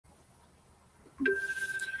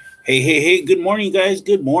Hey, good morning, guys.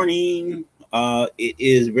 Good morning. It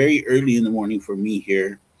is very early in the morning for me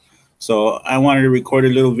here. So I wanted to record a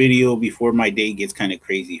little video before my day gets kind of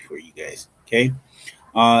crazy for you guys. Okay.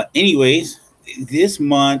 Anyways, this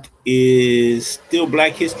month is still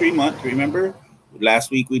Black History Month. Remember,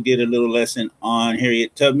 last week we did a little lesson on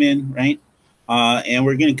Harriet Tubman, right? And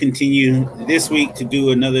we're going to continue this week to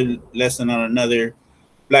do another lesson on another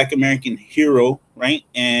Black American hero, right?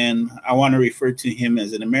 And I want to refer to him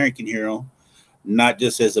as an American hero, not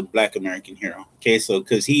just as a Black American hero. Okay, so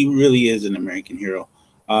because he really is an American hero.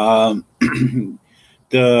 Um,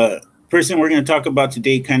 the person we're going to talk about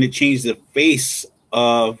today kind of changed the face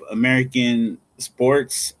of American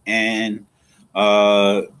sports and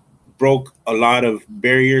uh, broke a lot of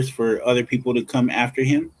barriers for other people to come after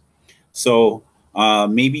him. So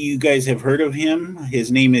maybe you guys have heard of him.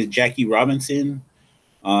 His name is Jackie Robinson.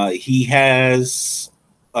 He has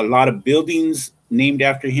a lot of buildings named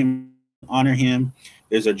after him to honor him.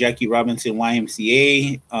 There's a Jackie Robinson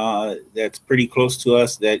YMCA that's pretty close to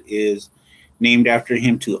us that is named after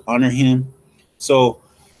him to honor him. So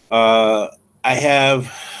uh, I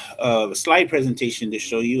have a slide presentation to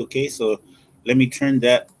show you. Okay, so let me turn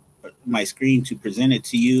that my screen to present it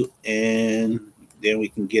to you, and then we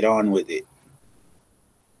can get on with it.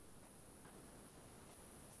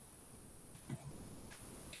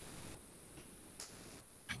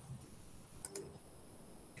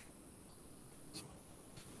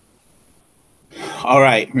 All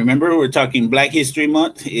right. Remember, we're talking Black History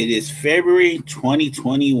Month. It is February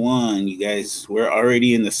 2021. You guys, we're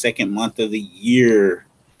already in the second month of the year.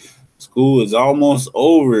 School is almost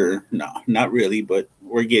over. No, not really, but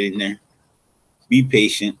we're getting there. Be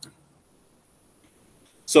patient.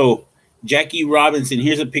 So, Jackie Robinson,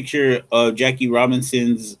 here's a picture of Jackie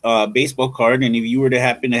Robinson's baseball card. And if you were to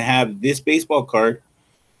happen to have this baseball card,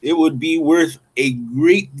 it would be worth a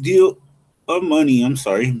great deal of money. I'm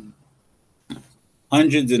sorry,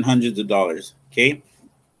 hundreds and hundreds of dollars. Okay.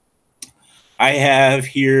 I have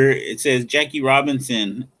here, it says Jackie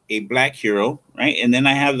Robinson, a Black hero, right? And then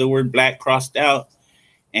I have the word Black crossed out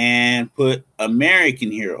and put American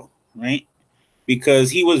hero, right?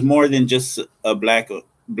 Because he was more than just a black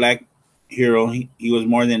hero. He was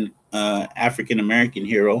more than African American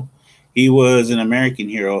hero. He was an American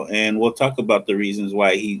hero, and we'll talk about the reasons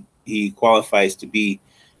why he qualifies to be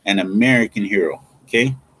an American hero.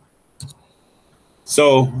 Okay,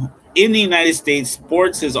 so in the United States,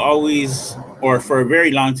 sports has always, or for a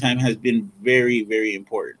very long time, has been very, very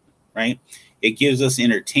important, right? It gives us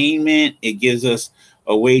entertainment, it gives us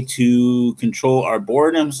a way to control our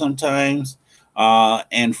boredom sometimes.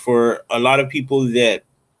 And for a lot of people that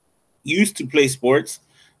used to play sports,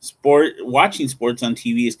 watching sports on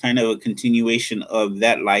TV is kind of a continuation of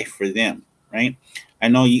that life for them, right? I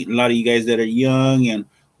know a lot of you guys that are young and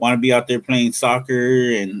want to be out there playing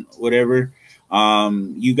soccer and whatever.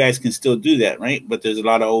 You guys can still do that, right? But there's a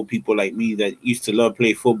lot of old people like me that used to love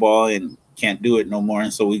play football and can't do it no more,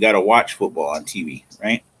 and so we got to watch football on TV,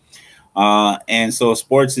 right? And so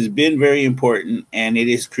sports has been very important, and it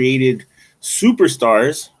has created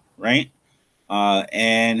superstars, right?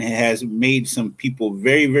 And it has made some people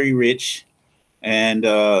very, very rich. And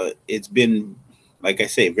it's been, like I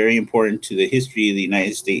say, very important to the history of the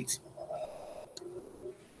United States.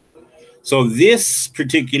 So this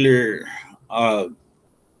particular uh,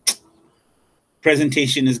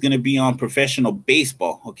 presentation is going to be on professional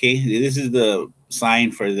baseball. Okay, this is the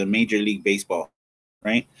sign for the Major League Baseball,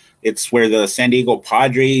 right? It's where the San Diego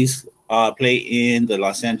Padres play in, the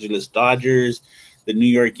Los Angeles Dodgers, the New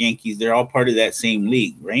York Yankees. They're all part of that same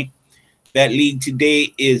league, right? That league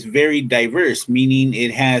today is very diverse, meaning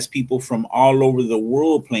it has people from all over the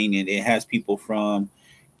world playing it. It has people from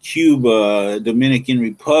Cuba, Dominican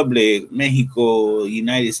Republic, Mexico,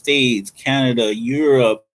 United States, Canada,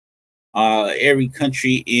 Europe, every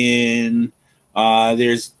country in.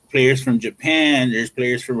 There's players from Japan. There's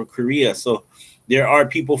players from Korea. So there are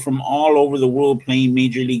people from all over the world playing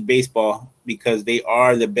Major League Baseball because they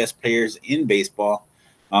are the best players in baseball,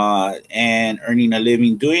 and earning a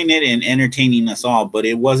living doing it and entertaining us all. But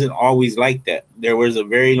it wasn't always like that. There was a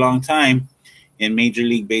very long time in Major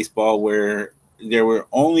League Baseball where there were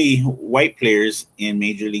only white players in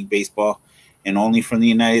Major League Baseball and only from the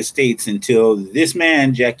United States until this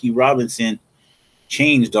man, Jackie Robinson,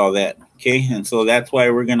 changed all that. Okay. And so that's why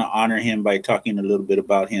we're going to honor him by talking a little bit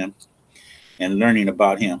about him and learning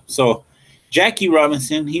about him. So, Jackie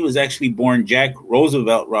Robinson, he was actually born Jack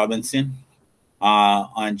Roosevelt Robinson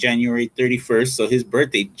on January 31st. So his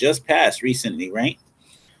birthday just passed recently, right?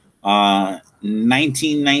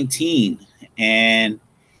 1919. And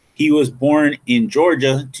He was born in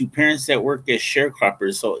Georgia to parents that worked as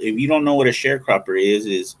sharecroppers. So if you don't know what a sharecropper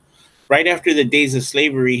is right after the days of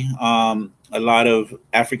slavery, a lot of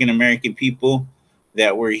African American people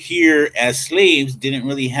that were here as slaves didn't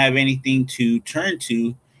really have anything to turn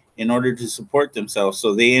to in order to support themselves.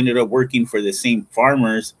 So they ended up working for the same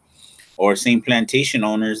farmers or same plantation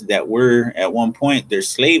owners that were at one point their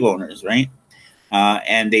slave owners, right?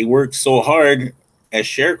 And they worked so hard as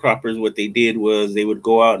sharecroppers. What they did was they would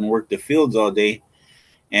go out and work the fields all day.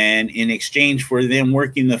 And in exchange for them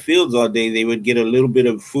working the fields all day, they would get a little bit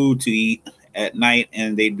of food to eat at night,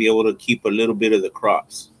 and they'd be able to keep a little bit of the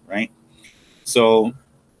crops, right? So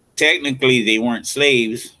technically they weren't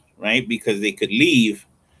slaves, right? Because they could leave,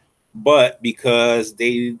 but because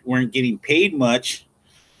they weren't getting paid much,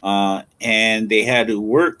 and they had to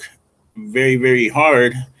work very, very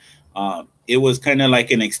hard, it was kind of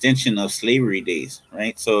like an extension of slavery days,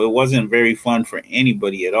 right? So it wasn't very fun for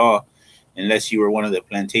anybody at all, unless you were one of the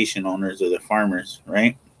plantation owners or the farmers,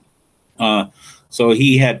 right? So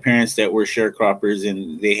he had parents that were sharecroppers,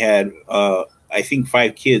 and they had, I think,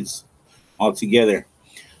 5 kids altogether.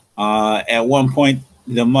 At one point,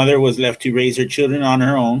 the mother was left to raise her children on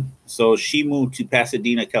her own. So she moved to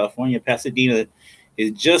Pasadena, California. Pasadena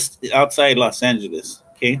is just outside Los Angeles,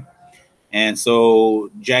 okay? And so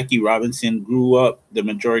Jackie Robinson grew up the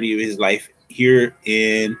majority of his life here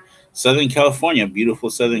in Southern California, beautiful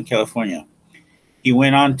Southern California. He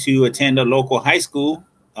went on to attend a local high school.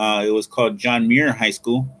 It was called John Muir High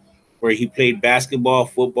School, where he played basketball,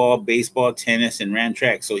 football, baseball, tennis, and ran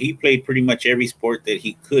track. So he played pretty much every sport that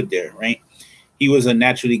he could there, right? He was a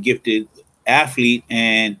naturally gifted athlete,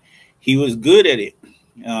 and he was good at it.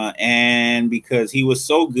 And because he was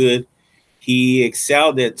so good, he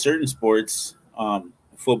excelled at certain sports.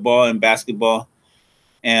 Football and basketball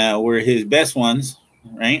were his best ones,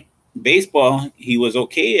 right? Baseball, he was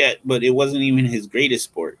okay at, but it wasn't even his greatest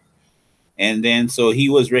sport. And then so he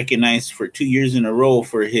was recognized for 2 years in a row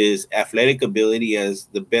for his athletic ability as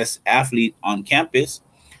the best athlete on campus,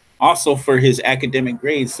 also for his academic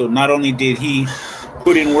grades. So not only did he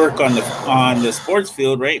put in work on the sports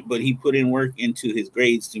field, right, but he put in work into his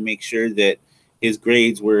grades to make sure that his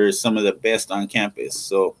grades were some of the best on campus.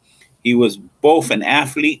 So he was both an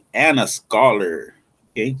athlete and a scholar,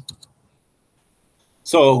 okay?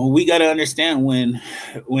 So we got to understand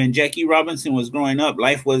when Jackie Robinson was growing up,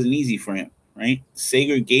 life wasn't easy for him, right?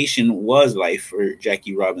 Segregation was life for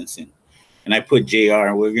Jackie Robinson. And I put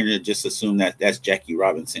JR, we're going to just assume that that's Jackie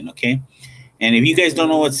Robinson, okay? And if you guys don't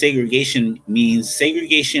know what segregation means,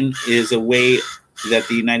 segregation is a way that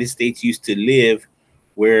the United States used to live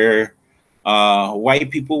where white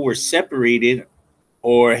people were separated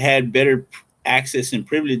or had better access and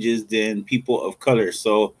privileges than people of color.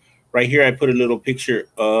 So right here, I put a little picture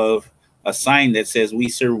of a sign that says, "We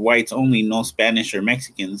serve whites only, no Spanish or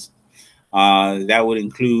Mexicans." That would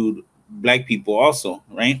include black people also,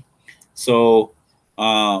 right? So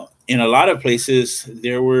in a lot of places,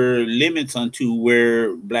 there were limits onto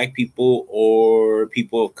where black people or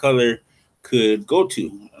people of color could go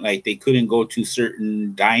to. Like they couldn't go to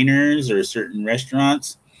certain diners or certain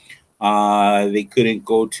restaurants. They couldn't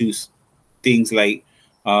go to things like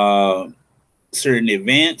certain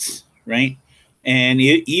events, right? And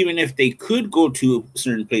even if they could go to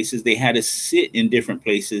certain places, they had to sit in different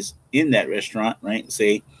places in that restaurant, right?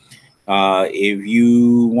 Say, if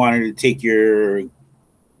you wanted to take your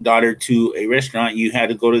daughter to a restaurant, you had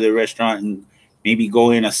to go to the restaurant and maybe go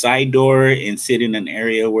in a side door and sit in an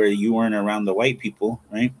area where you weren't around the white people,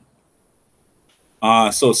 right?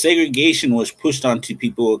 So segregation was pushed onto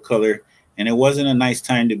people of color, and it wasn't a nice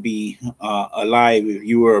time to be alive if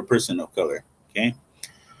you were a person of color, okay?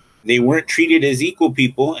 They weren't treated as equal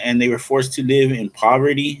people, and they were forced to live in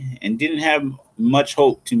poverty and didn't have much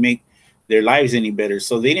hope to make their lives any better.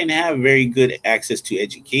 So they didn't have very good access to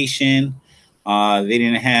education. They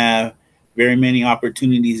didn't have very many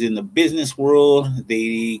opportunities in the business world.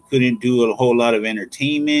 They couldn't do a whole lot of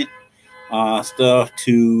entertainment stuff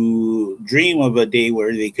to dream of a day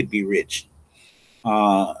where they could be rich.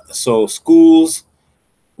 So schools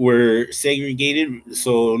were segregated.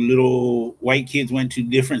 So little white kids went to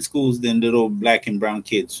different schools than little black and brown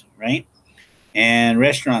kids, right? And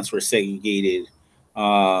restaurants were segregated.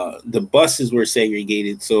 The buses were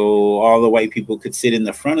segregated. So all the white people could sit in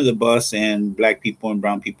the front of the bus and black people and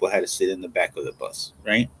brown people had to sit in the back of the bus,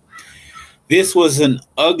 right? This was an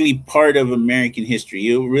ugly part of American history.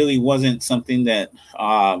 It really wasn't something that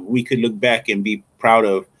we could look back and be proud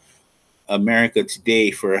of America today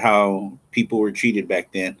for how people were treated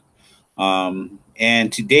back then.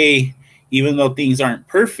 And today, even though things aren't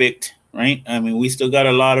perfect, right? I mean, we still got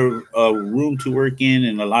a lot of room to work in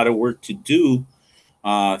and a lot of work to do.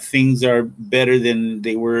 Things are better than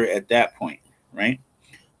they were at that point, right?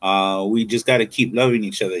 We just got to keep loving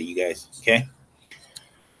each other, you guys. Okay.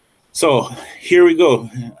 So here we go.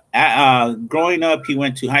 Growing up, he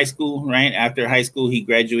went to high school, right? After high school, he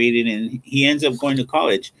graduated and he ends up going to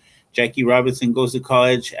college. Jackie Robinson goes to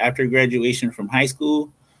college after graduation from high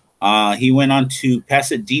school. He went on to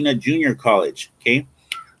Pasadena Junior College. Okay.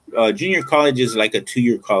 Junior college is like a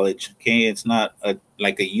 2-year college. Okay. It's not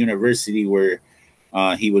like a university where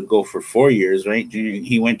he would go for 4 years, right?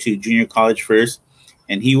 He went to junior college first,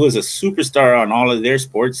 and he was a superstar on all of their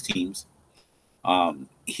sports teams.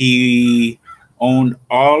 He owned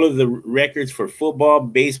all of the records for football,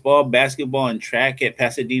 baseball, basketball, and track at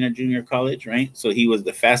Pasadena Junior College, right? So he was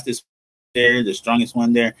the fastest there, the strongest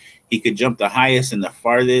one there. He could jump the highest and the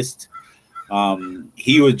farthest.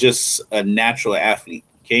 He was just a natural athlete,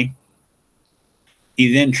 okay?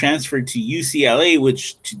 He then transferred to UCLA,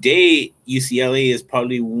 which today UCLA is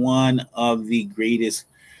probably one of the greatest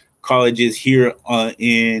colleges here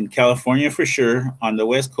in California for sure, on the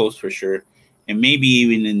West Coast for sure, and maybe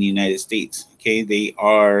even in the United States. Okay, they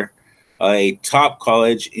are a top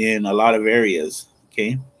college in a lot of areas.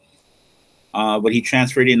 Okay, but he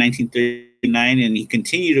transferred in 1939, and he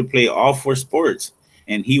continued to play all 4 sports,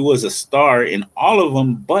 and he was a star in all of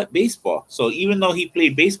them but baseball. So even though he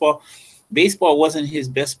played baseball, baseball wasn't his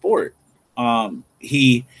best sport.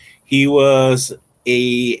 He was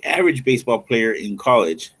a average baseball player in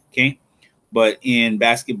college. Okay, but in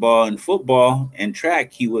basketball and football and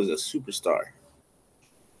track, he was a superstar.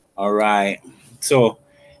 All right. So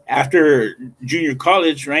after junior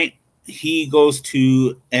college, right, he goes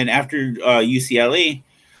to, and after UCLA,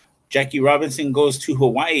 Jackie Robinson goes to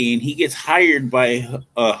Hawaii, and he gets hired by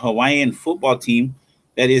a Hawaiian football team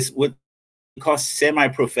that is what they call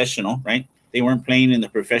semi-professional, right? They weren't playing in the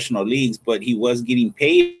professional leagues, but he was getting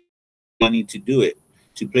paid money to do it,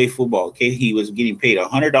 to play football. Okay, he was getting paid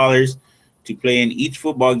 $100 to play in each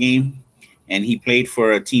football game, and he played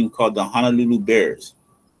for a team called the Honolulu Bears.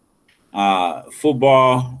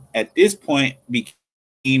 Football at this point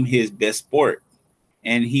became his best sport,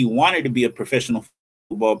 and he wanted to be a professional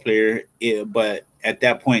football player, but at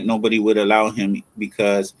that point nobody would allow him,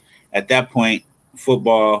 because at that point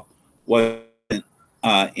football wasn't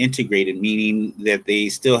integrated, meaning that they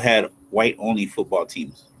still had white only football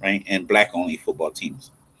teams, right, and black only football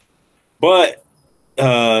teams. But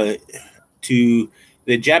to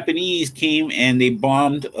the Japanese came and they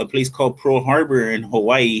bombed a place called Pearl Harbor in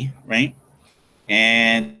Hawaii, right?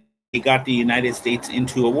 And they got the United States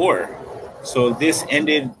into a war. So this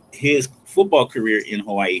ended his football career in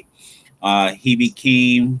Hawaii. He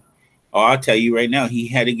became, I'll tell you right now, he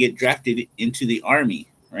had to get drafted into the Army,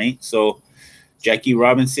 right? So Jackie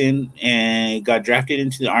Robinson got drafted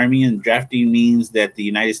into the Army, and drafting means that the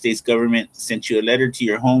United States government sent you a letter to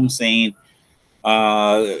your home saying,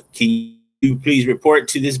 can you please report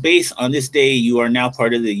to this base on this day? You are now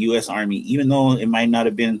part of the U.S. Army, even though it might not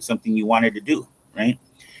have been something you wanted to do, right?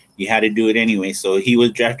 You had to do it anyway. So he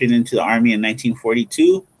was drafted into the Army in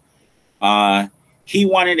 1942. He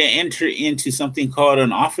wanted to enter into something called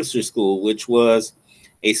an officer school, which was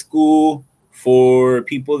a school for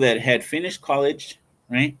people that had finished college,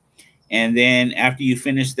 right? And then after you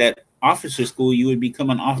finish that officer school, you would become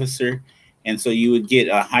an officer. And so you would get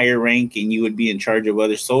a higher rank, and you would be in charge of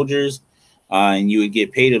other soldiers, and you would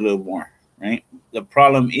get paid a little more, right? The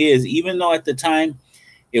problem is, even though at the time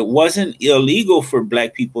it wasn't illegal for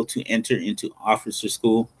black people to enter into officer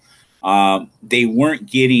school, they weren't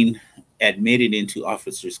getting admitted into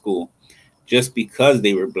officer school just because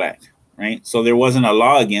they were black, right? So there wasn't a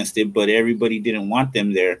law against it, but everybody didn't want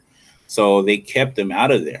them there. So they kept them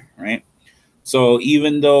out of there, right? So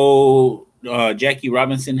even though Jackie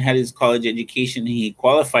Robinson had his college education, he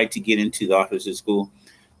qualified to get into the officer school,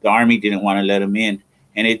 the Army didn't want to let him in.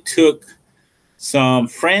 And it took some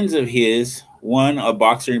friends of his, one a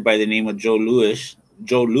boxer by the name of Joe Louis,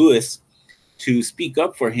 to speak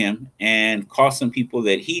up for him and call some people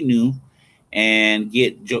that he knew and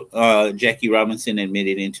get Jackie Robinson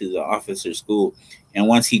admitted into the officer school. And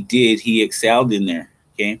once he did, he excelled in there.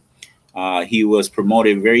 Okay, he was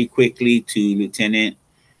promoted very quickly to lieutenant,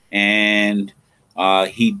 and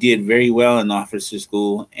he did very well in the officer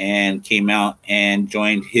school and came out and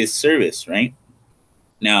joined his service. Right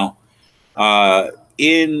now,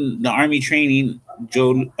 in the Army training,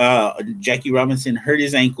 Jackie Robinson hurt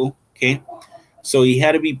his ankle. Okay, so he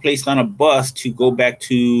had to be placed on a bus to go back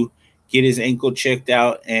to get his ankle checked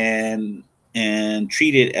out and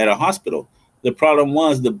treated at a hospital. The problem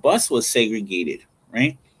was the bus was segregated,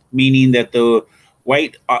 right? Meaning that the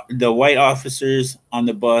the white officers on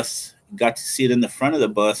the bus got to sit in the front of the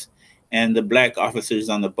bus, and the black officers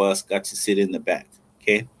on the bus got to sit in the back.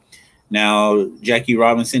 Okay. Now, Jackie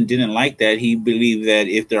Robinson didn't like that. He believed that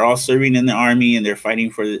if they're all serving in the army and they're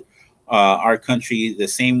fighting for our country the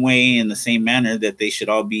same way, in the same manner, that they should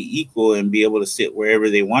all be equal and be able to sit wherever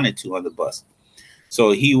they wanted to on the bus.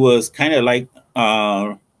 So he was kind of like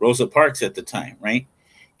Rosa Parks at the time, right?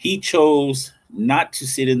 He chose not to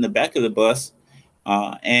sit in the back of the bus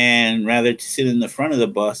and rather to sit in the front of the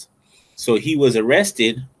bus. So he was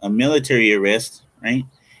arrested, a military arrest, right?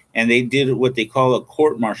 And they did what they call a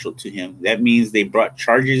court martial to him. That means they brought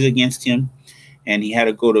charges against him, and he had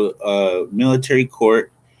to go to a military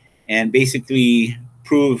court and basically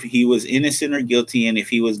prove he was innocent or guilty. And if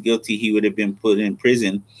he was guilty, he would have been put in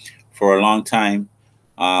prison for a long time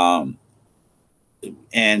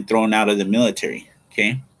and thrown out of the military.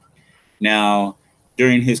 Okay. Now,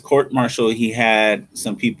 during his court martial, he had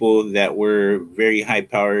some people that were very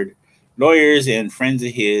high-powered lawyers and friends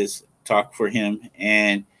of his talk for him,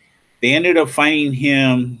 and they ended up finding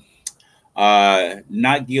him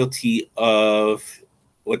not guilty of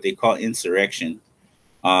what they call insurrection,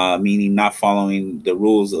 meaning not following the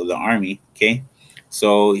rules of the army. Okay,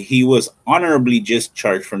 so he was honorably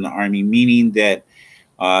discharged from the army, meaning that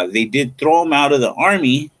they did throw him out of the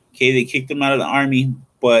army. Okay, they kicked him out of the army,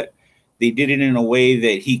 but they did it in a way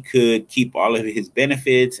that he could keep all of his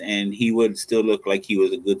benefits and he would still look like he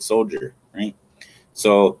was a good soldier, right?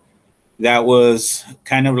 So that was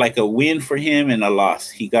kind of like a win for him and a loss.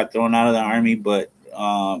 He got thrown out of the army, but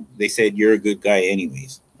they said, you're a good guy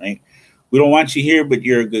anyways, right? We don't want you here, but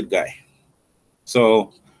you're a good guy.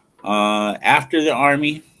 So after the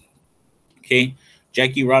army, okay,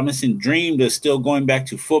 Jackie Robinson dreamed of still going back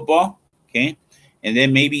to football, okay, and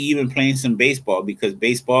then maybe even playing some baseball, because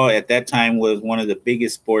baseball at that time was one of the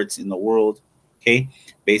biggest sports in the world. Okay,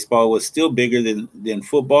 baseball was still bigger than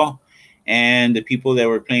football, and the people that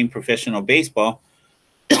were playing professional baseball,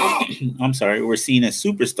 I'm sorry, were seen as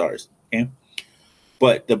superstars. Okay,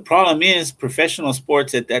 but the problem is professional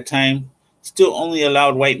sports at that time still only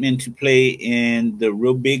allowed white men to play in the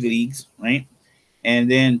real big leagues, right?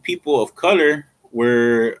 And then people of color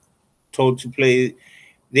were told to play.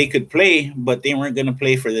 They could play, but they weren't going to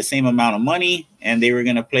play for the same amount of money, and they were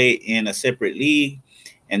going to play in a separate league,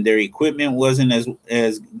 and their equipment wasn't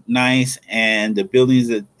as nice, and the buildings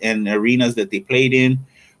and arenas that they played in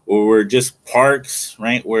were just parks,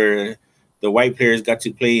 right, where the white players got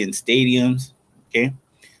to play in stadiums. Okay,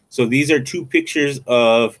 so these are two pictures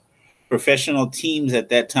of professional teams at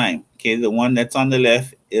that time. Okay, the one that's on the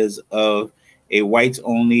left is of a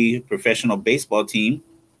whites-only professional baseball team.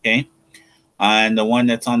 Okay. And the one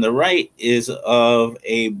that's on the right is of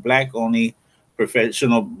a black-only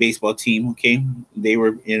professional baseball team. Okay, they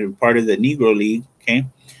were in part of the Negro League. Okay,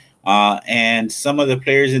 and some of the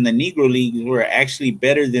players in the Negro League were actually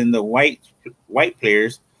better than the white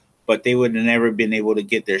players, but they would have never been able to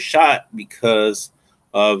get their shot because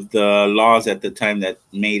of the laws at the time that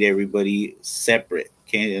made everybody separate.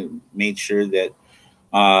 Okay, and made sure that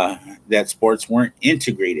that sports weren't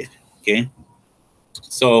integrated. Okay,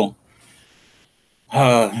 so.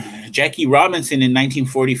 Jackie Robinson in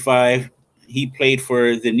 1945, he played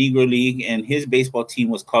for the Negro League, and his baseball team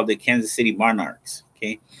was called the Kansas City Monarchs.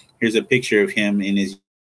 Okay, here's a picture of him in his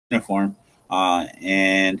uniform,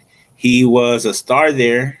 and he was a star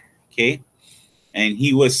there. Okay, and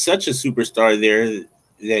he was such a superstar there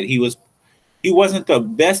that he wasn't the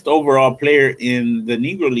best overall player in the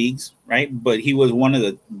Negro Leagues, right? But he was one of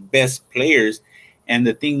the best players. And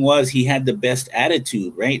the thing was, he had the best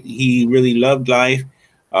attitude, right? He really loved life.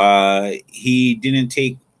 He didn't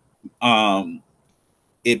take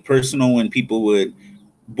it personal when people would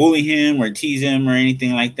bully him or tease him or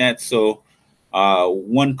anything like that. So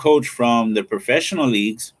one coach from the professional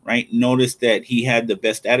leagues, right, noticed that he had the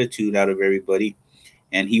best attitude out of everybody,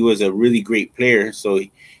 and he was a really great player. So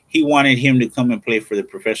he wanted him to come and play for the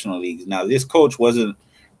professional leagues. Now, this coach wasn't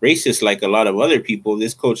racist like a lot of other people.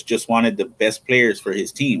 This coach just wanted the best players for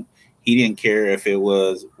his team. He didn't care if it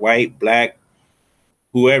was white, black,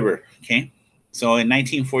 whoever. Okay. So in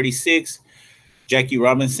 1946, Jackie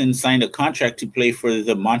Robinson signed a contract to play for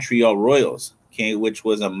the Montreal Royals, okay, which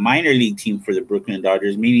was a minor league team for the Brooklyn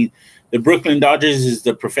Dodgers, meaning the Brooklyn Dodgers is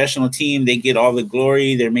the professional team. They get all the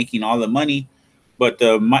glory. They're making all the money. But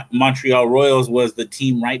the Montreal Royals was the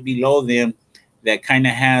team right below them that kind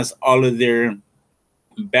of has all of their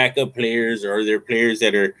backup players, or their players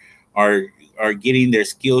that are getting their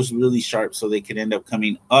skills really sharp so they can end up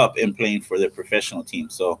coming up and playing for the professional team.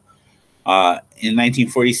 So in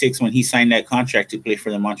 1946, when he signed that contract to play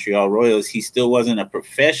for the Montreal Royals, he still wasn't a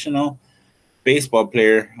professional, baseball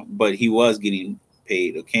player, but he was getting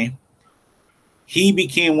paid. Okay. He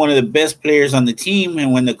became one of the best players on the team,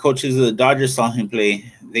 and when the coaches of the Dodgers saw him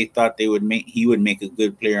play, they thought he would make a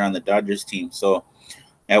good player on the Dodgers team. So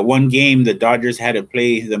at one game, the Dodgers had to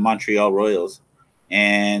play the Montreal Royals,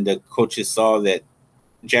 and the coaches saw that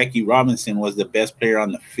Jackie Robinson was the best player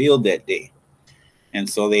on the field that day. And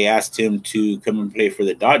so they asked him to come and play for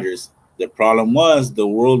the Dodgers. The problem was the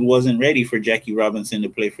world wasn't ready for Jackie Robinson to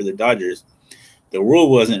play for the Dodgers. The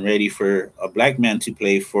world wasn't ready for a black man to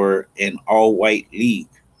play for an all-white league.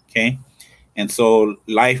 Okay. And so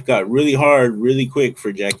life got really hard really quick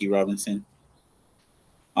for Jackie Robinson.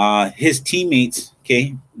 His teammates,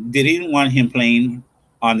 okay, they didn't want him playing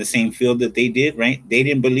on the same field that they did, right? They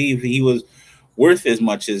didn't believe he was worth as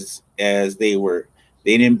much as they were.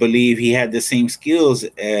 They didn't believe he had the same skills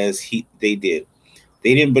as they did.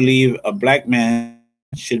 They didn't believe a black man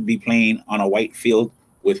should be playing on a white field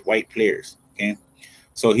with white players. Okay.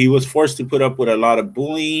 So he was forced to put up with a lot of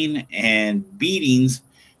bullying and beatings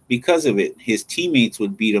because of it. His teammates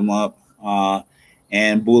would beat him up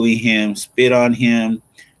and bully him, spit on him,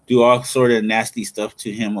 do all sort of nasty stuff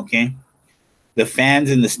to him. Okay. The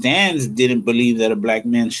fans in the stands didn't believe that a black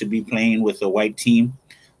man should be playing with a white team.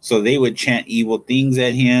 So they would chant evil things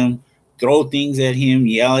at him, throw things at him,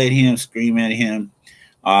 yell at him, scream at him,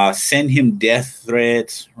 send him death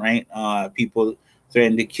threats, right? People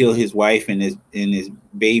threatened to kill his wife and his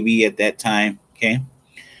baby at that time, okay?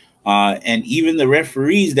 And even the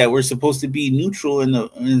referees that were supposed to be neutral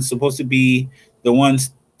and supposed to be the ones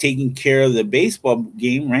taking care of the baseball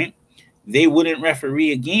game, right? They wouldn't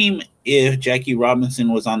referee a game if Jackie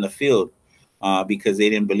Robinson was on the field because they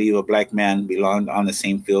didn't believe a black man belonged on the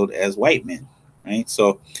same field as white men, right?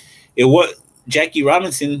 So it was Jackie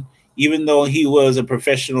Robinson, even though he was a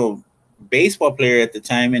professional baseball player at the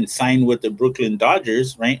time and signed with the Brooklyn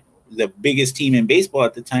Dodgers, right? The biggest team in baseball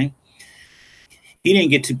at the time. He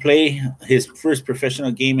didn't get to play his first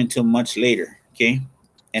professional game until much later, okay?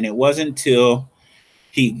 And it wasn't until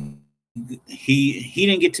he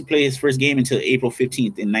didn't get to play his first game until April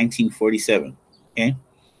 15th in 1947, okay?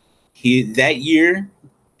 That year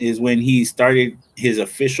is when he started his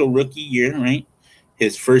official rookie year, right?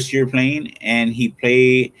 His first year playing, and he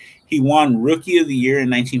won Rookie of the Year in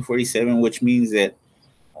 1947, which means that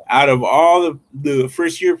out of all the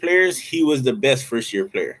first year players, he was the best first year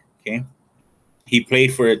player. Okay. He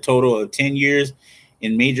played for a total of 10 years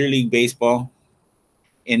in Major League Baseball.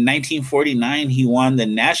 In 1949, he won the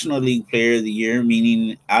National League Player of the Year,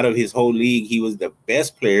 meaning out of his whole league, he was the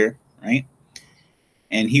best player, right?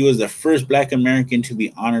 And he was the first Black American to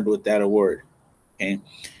be honored with that award. Okay.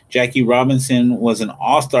 Jackie Robinson was an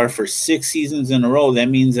all-star for 6 seasons in a row. That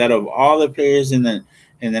means out of all the players in the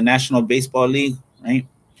National Baseball League, right,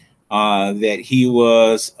 that he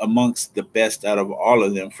was amongst the best out of all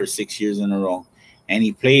of them for 6 years in a row. And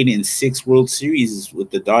he played in 6 World Series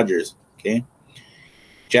with the Dodgers, okay?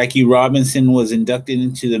 Jackie Robinson was inducted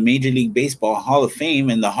into the Major League Baseball Hall of Fame.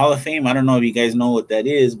 And the Hall of Fame, I don't know if you guys know what that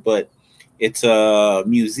is, but it's a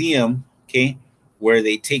museum, okay, where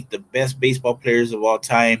they take the best baseball players of all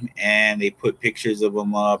time and they put pictures of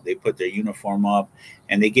them up, they put their uniform up,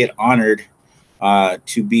 and they get honored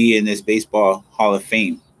to be in this Baseball Hall of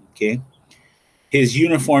Fame, okay? His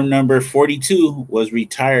uniform number 42 was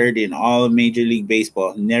retired in all of Major League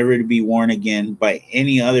Baseball, never to be worn again by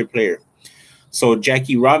any other player. So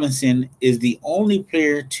Jackie Robinson is the only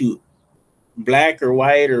player to, black or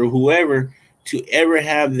white or whoever, to ever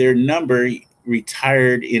have their number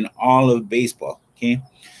retired in all of baseball. Okay,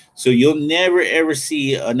 so you'll never ever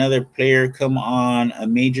see another player come on a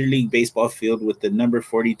Major League Baseball field with the number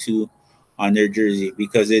 42 on their jersey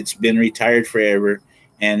because it's been retired forever,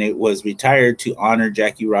 and it was retired to honor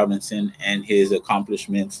Jackie Robinson and his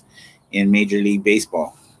accomplishments in Major League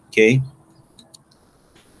Baseball. Okay,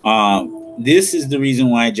 this is the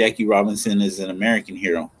reason why Jackie Robinson is an American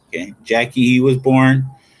hero. Okay, Jackie, he was born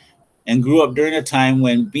and grew up during a time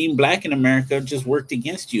when being black in America just worked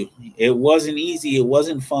against you. It wasn't easy. It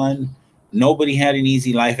wasn't fun. Nobody had an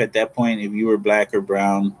easy life at that point if you were black or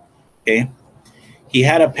brown, okay? He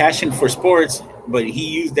had a passion for sports, but he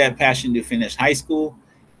used that passion to finish high school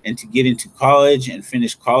and to get into college and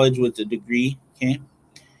finish college with a degree, okay?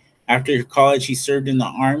 After college, he served in the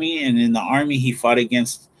Army, and in the Army, he fought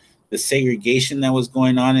against the segregation that was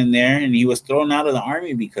going on in there, and he was thrown out of the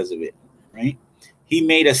Army because of it, right? He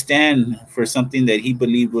made a stand for something that he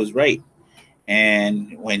believed was right.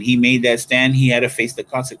 And when he made that stand, he had to face the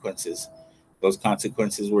consequences. Those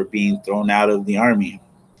consequences were being thrown out of the Army.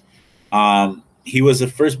 He was the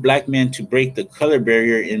first black man to break the color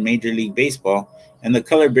barrier in Major League Baseball. And the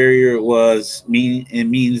color barrier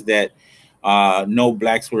means that no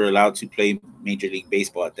blacks were allowed to play Major League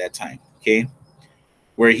Baseball at that time. Okay,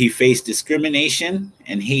 where he faced discrimination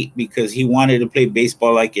and hate because he wanted to play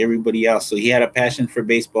baseball like everybody else. So he had a passion for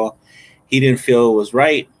baseball. He didn't feel it was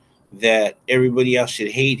right that everybody else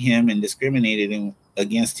should hate him and discriminated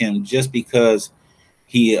against him just because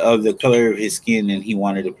he of the color of his skin and he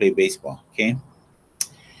wanted to play baseball. Okay.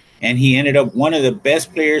 And he ended up one of the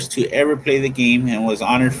best players to ever play the game and was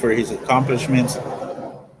honored for his accomplishments,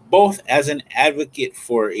 both as an advocate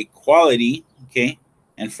for equality, okay,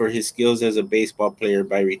 and for his skills as a baseball player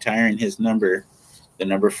by retiring his number, the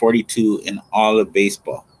number 42 in all of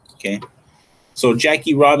baseball, okay. So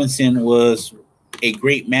Jackie Robinson was a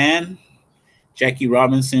great man. Jackie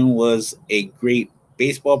Robinson was a great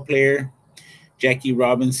baseball player. Jackie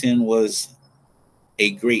Robinson was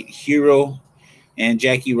a great hero, and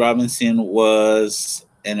Jackie Robinson was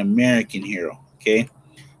an American hero, okay.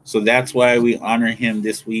 So that's why we honor him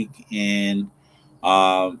this week in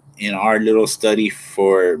our little study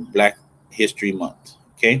for Black History Month.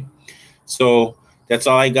 Okay, so that's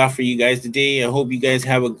all I got for you guys today. I hope you guys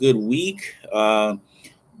have a good week.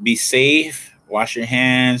 Be safe. Wash your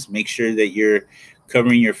hands. Make sure that you're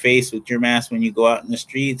covering your face with your mask when you go out in the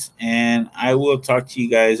streets. And I will talk to you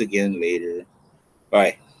guys again later.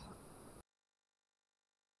 Bye.